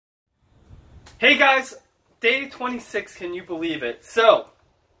Hey guys, day 26, can you believe it? So,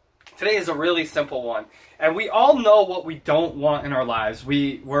 today is a really simple one. And we all know what we don't want in our lives.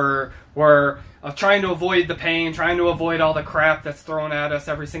 We're trying to avoid the pain, trying to avoid all the crap that's thrown at us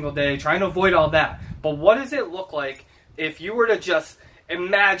every single day, trying to avoid all that. But what does it look like if you were to just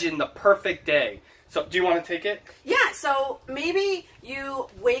imagine the perfect day? So, do you want to take it? Yeah, so maybe you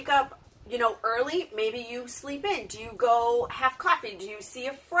wake up early, maybe you sleep in. Do you go have coffee? Do you see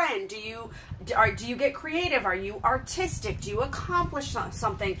a friend? Do you get creative? Are you artistic? Do you accomplish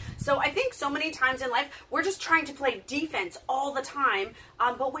something? So I think so many times in life, we're just trying to play defense all the time,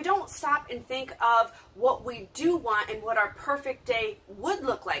 but we don't stop and think of what we do want and what our perfect day would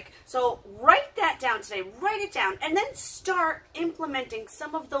look like. So write that down today, write it down, and then start implementing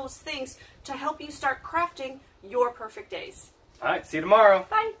some of those things to help you start crafting your perfect days. All right, see you tomorrow.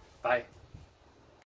 Bye. Bye.